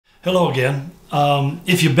Hello again.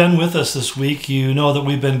 If you've been with us this week, you know that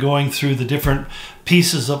we've been going through the different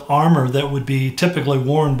pieces of armor that would be typically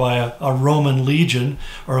worn by a Roman legion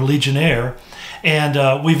or a legionnaire.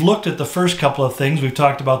 And we've looked at the first couple of things. We've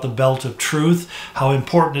talked about the belt of truth, how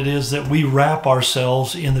important it is that we wrap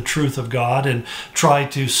ourselves in the truth of God and try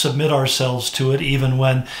to submit ourselves to it even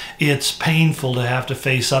when it's painful to have to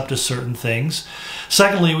face up to certain things.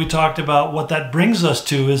 Secondly, we talked about what that brings us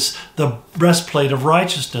to is the breastplate of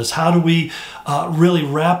righteousness. How do we really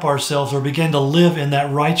wrap ourselves or begin to live in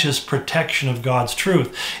that righteous protection of God's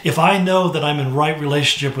truth? If I know that I'm in right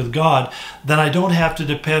relationship with God, then I don't have to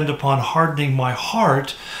depend upon hardening my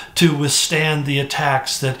heart to withstand the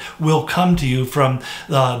attacks that will come to you from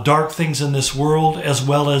dark things in this world as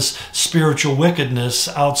well as spiritual wickedness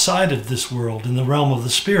outside of this world in the realm of the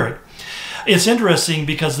spirit. It's interesting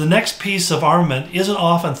because the next piece of armament isn't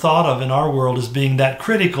often thought of in our world as being that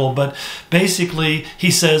critical, but basically he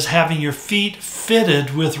says having your feet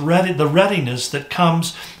fitted with the readiness that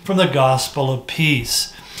comes from the gospel of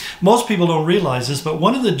peace. Most people don't realize this, but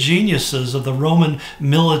one of the geniuses of the Roman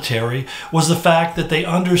military was the fact that they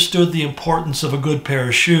understood the importance of a good pair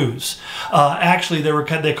of shoes. Actually,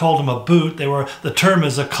 they called them a boot. The term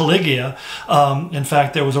is a Caligula. In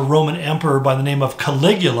fact, there was a Roman emperor by the name of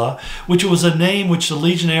Caligula, which was a name which the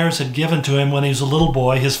legionnaires had given to him when he was a little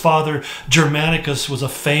boy. His father, Germanicus, was a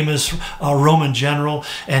famous Roman general,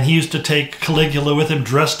 and he used to take Caligula with him,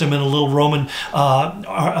 dressed him in a little Roman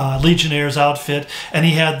legionnaire's outfit, and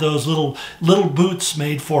he had those little boots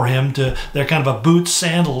made for him. They're kind of a boot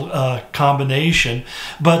sandal combination,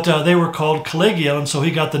 but they were called Caligula, and so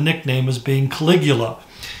he got the nickname as being Caligula.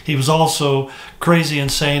 He was also crazy,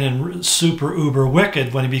 insane, and super uber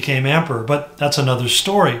wicked when he became emperor, but that's another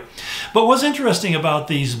story. But what's interesting about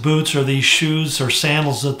these boots or these shoes or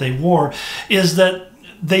sandals that they wore is that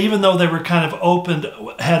even though they were kind of opened,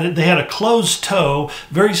 they had a closed toe,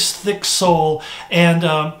 very thick sole, and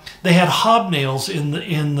they had hobnails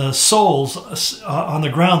in the soles on the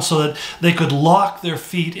ground so that they could lock their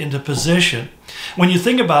feet into position. When you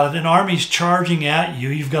think about it, an army's charging at you.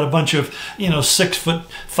 You've got a bunch of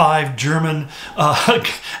 6'5" German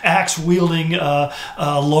axe-wielding,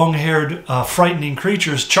 long-haired, frightening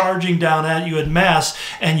creatures charging down at you en masse,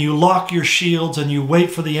 and you lock your shields and you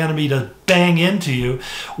wait for the enemy to bang into you.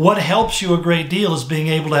 What helps you a great deal is being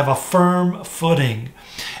able to have a firm footing.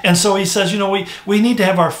 And so he says, we need to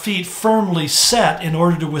have our feet firmly set in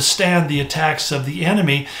order to withstand the attacks of the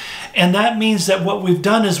enemy. And that means that what we've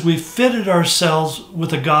done is we've fitted ourselves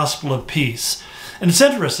with the gospel of peace. And it's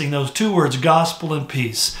interesting, those two words, gospel and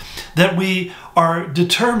peace, that we are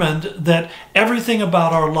determined that everything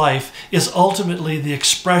about our life is ultimately the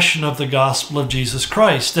expression of the gospel of Jesus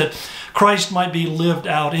Christ, that Christ might be lived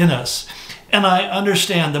out in us. And I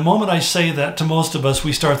understand the moment I say that to most of us,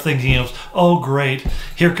 we start thinking of, oh great,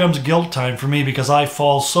 here comes guilt time for me because I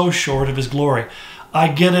fall so short of his glory. I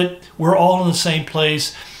get it. We're all in the same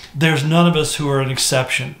place. There's none of us who are an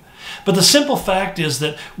exception. But the simple fact is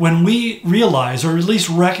that when we realize, or at least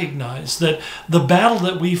recognize, that the battle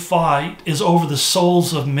that we fight is over the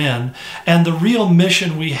souls of men, and the real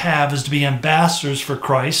mission we have is to be ambassadors for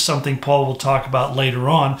Christ, something Paul will talk about later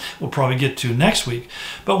on, we'll probably get to next week.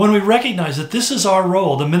 But when we recognize that this is our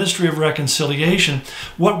role, the ministry of reconciliation,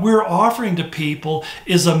 what we're offering to people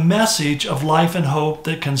is a message of life and hope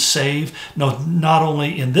that can save, not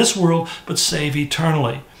only in this world, but save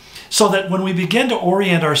eternally. So that when we begin to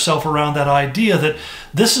orient ourselves around that idea that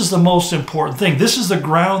this is the most important thing, this is the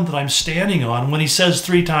ground that I'm standing on, when he says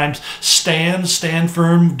 3 times, stand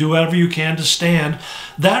firm, do whatever you can to stand,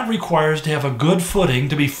 that requires to have a good footing,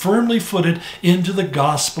 to be firmly footed into the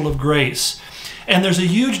gospel of grace. And there's a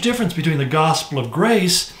huge difference between the gospel of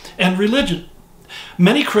grace and religion.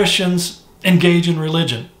 Many Christians engage in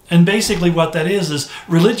religion. And basically what that is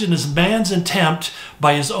religion is man's attempt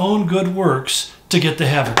by his own good works to get to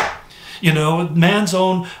heaven. Man's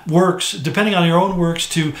own works, depending on your own works,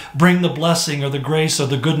 to bring the blessing or the grace or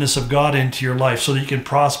the goodness of God into your life so that you can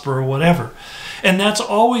prosper or whatever. And that's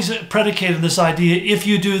always predicated on this idea, if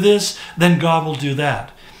you do this, then God will do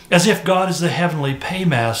that. As if God is the heavenly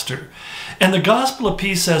paymaster. And the gospel of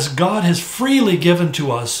peace says God has freely given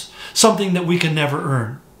to us something that we can never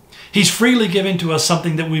earn. He's freely giving to us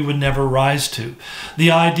something that we would never rise to. The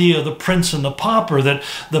idea of the prince and the pauper, that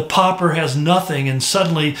the pauper has nothing and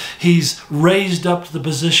suddenly he's raised up to the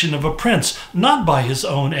position of a prince, not by his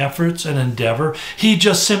own efforts and endeavor. He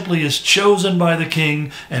just simply is chosen by the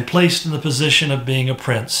king and placed in the position of being a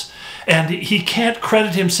prince. And he can't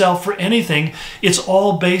credit himself for anything. It's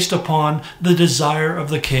all based upon the desire of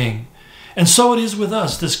the king. And so it is with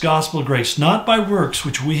us, this gospel of grace, not by works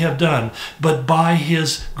which we have done, but by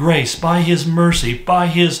his grace, by his mercy, by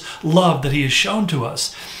his love that he has shown to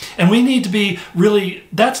us. And we need to be really,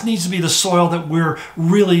 that needs to be the soil that we're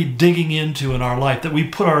really digging into in our life, that we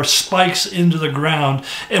put our spikes into the ground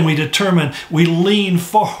and we determine, we lean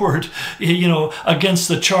forward, against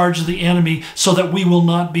the charge of the enemy so that we will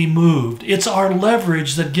not be moved. It's our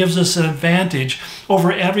leverage that gives us an advantage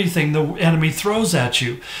over everything the enemy throws at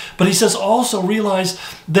you. But he says also realize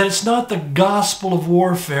that it's not the gospel of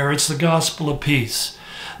warfare, it's the gospel of peace.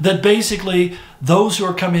 That basically those who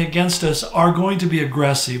are coming against us are going to be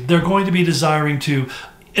aggressive. They're going to be desiring to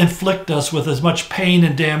inflict us with as much pain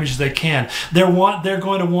and damage as they can. They're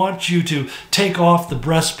going to want you to take off the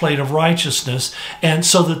breastplate of righteousness, and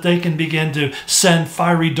so that they can begin to send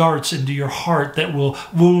fiery darts into your heart that will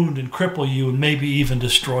wound and cripple you and maybe even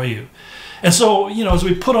destroy you. And so, as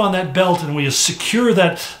we put on that belt and we secure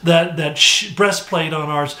that breastplate on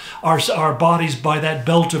our bodies by that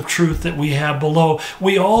belt of truth that we have below,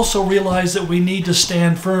 we also realize that we need to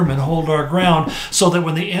stand firm and hold our ground so that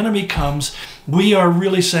when the enemy comes, we are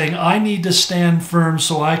really saying, I need to stand firm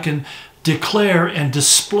so I can declare and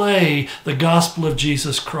display the gospel of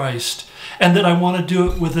Jesus Christ. And that I want to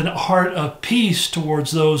do it with a heart of peace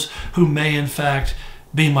towards those who may, in fact,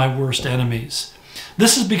 be my worst enemies.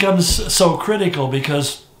 This has become so critical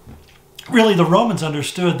because really the Romans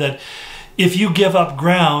understood that if you give up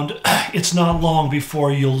ground, it's not long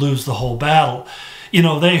before you'll lose the whole battle.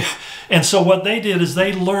 And so what they did is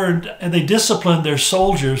they learned and they disciplined their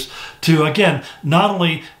soldiers to, again, not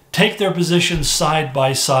only take their positions side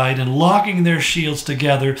by side and locking their shields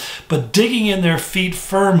together, but digging in their feet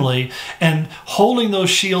firmly and holding those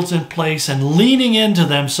shields in place and leaning into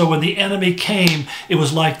them so when the enemy came, it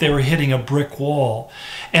was like they were hitting a brick wall.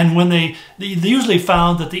 And when they usually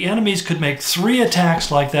found that the enemies could make 3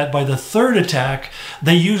 attacks like that, by the 3rd attack,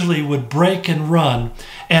 they usually would break and run,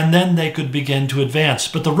 and then they could begin to advance.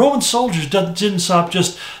 But the Roman soldiers didn't stop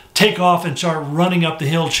just take off and start running up the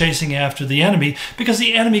hill chasing after the enemy, because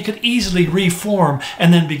the enemy could easily reform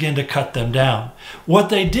and then begin to cut them down. What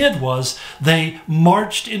they did was they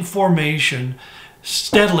marched in formation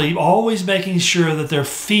steadily, always making sure that their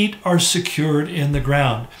feet are secured in the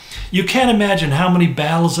ground. You can't imagine how many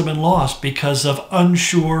battles have been lost because of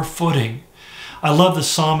unsure footing. I love the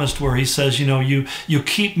psalmist where he says, you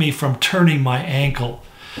keep me from turning my ankle.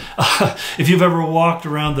 If you've ever walked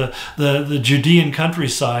around the Judean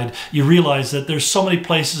countryside, you realize that there's so many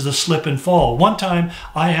places to slip and fall. One time,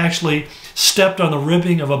 I actually stepped on the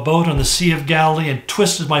ribbing of a boat on the Sea of Galilee and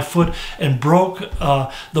twisted my foot and broke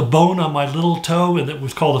the bone on my little toe, and it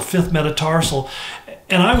was called a 5th metatarsal.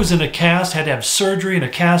 And I was in a cast, had to have surgery and a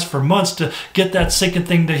cast for months to get that sinking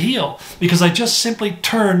thing to heal, because I just simply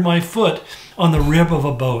turned my foot on the rib of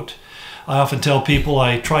a boat. I often tell people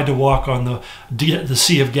I tried to walk on the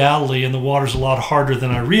Sea of Galilee and the water's a lot harder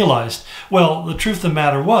than I realized. Well, the truth of the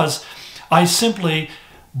matter was, I simply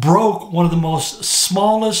broke one of the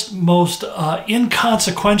smallest, most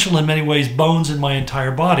inconsequential in many ways bones in my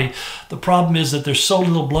entire body. The problem is that there's so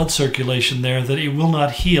little blood circulation there that it will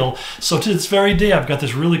not heal. So to this very day, I've got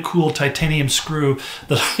this really cool titanium screw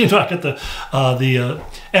that I got the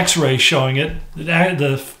X-ray showing it.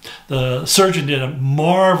 The surgeon did a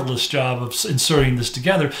marvelous job of inserting this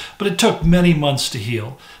together, but it took many months to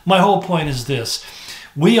heal. My whole point is this.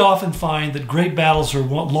 We often find that great battles are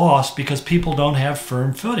lost because people don't have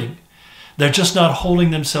firm footing. They're just not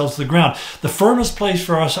holding themselves to the ground. The firmest place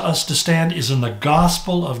for us to stand is in the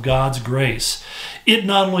gospel of God's grace. It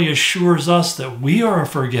not only assures us that we are a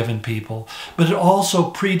forgiven people, but it also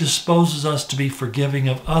predisposes us to be forgiving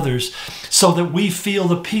of others so that we feel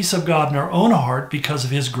the peace of God in our own heart because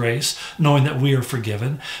of His grace, knowing that we are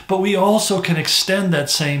forgiven. But we also can extend that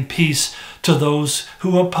same peace to those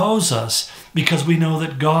who oppose us, because we know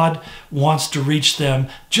that God wants to reach them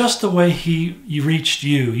just the way He reached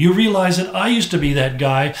you. You realize that I used to be that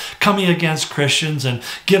guy coming against Christians and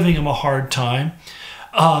giving them a hard time.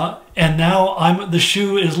 And now the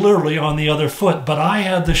shoe is literally on the other foot, but I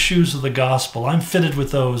have the shoes of the gospel. I'm fitted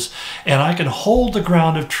with those, and I can hold the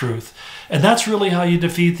ground of truth. And that's really how you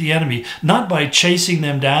defeat the enemy, not by chasing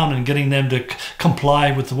them down and getting them to comply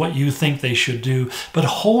with what you think they should do, but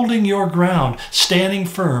holding your ground, standing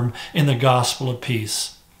firm in the gospel of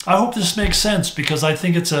peace. I hope this makes sense, because I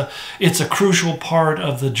think it's a crucial part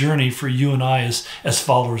of the journey for you and I as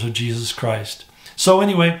followers of Jesus Christ. So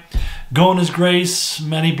anyway, go in His grace,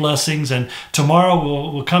 many blessings, and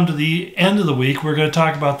tomorrow we'll come to the end of the week. We're going to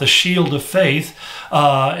talk about the shield of faith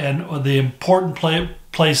and the important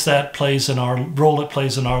place that plays in our role it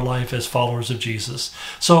plays in our life as followers of Jesus.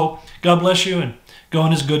 So God bless you, and go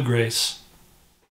in His good grace.